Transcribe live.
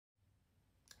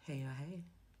Hey, hey,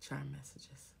 charm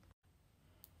messages.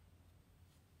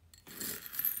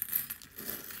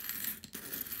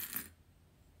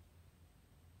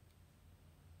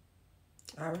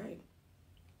 All right.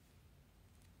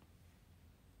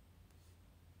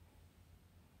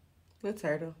 The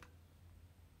turtle.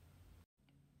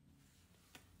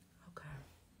 Okay.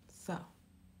 So,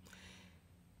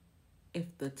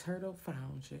 if the turtle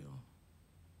found you,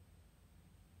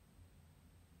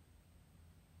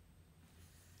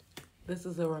 this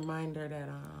is a reminder that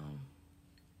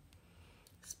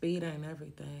speed ain't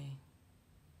everything.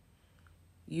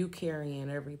 You carrying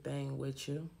everything with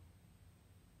you.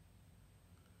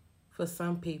 For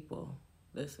some people,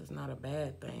 this is not a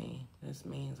bad thing. This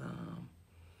means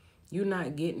you're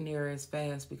not getting there as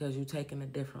fast because you're taking a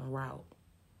different route.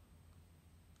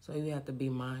 So you have to be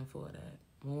mindful of that.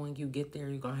 When you get there,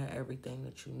 you're going to have everything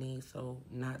that you need. So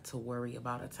not to worry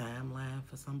about a timeline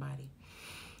for somebody.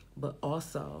 But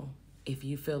also, if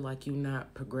you feel like you're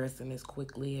not progressing as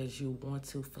quickly as you want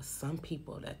to, for some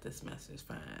people that this message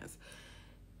finds,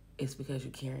 it's because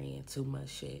you're carrying too much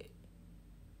shit.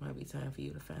 Might be time for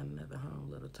you to find another home,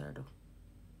 little turtle.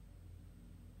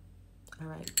 All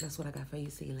right, that's what I got for you.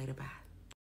 See you later. Bye.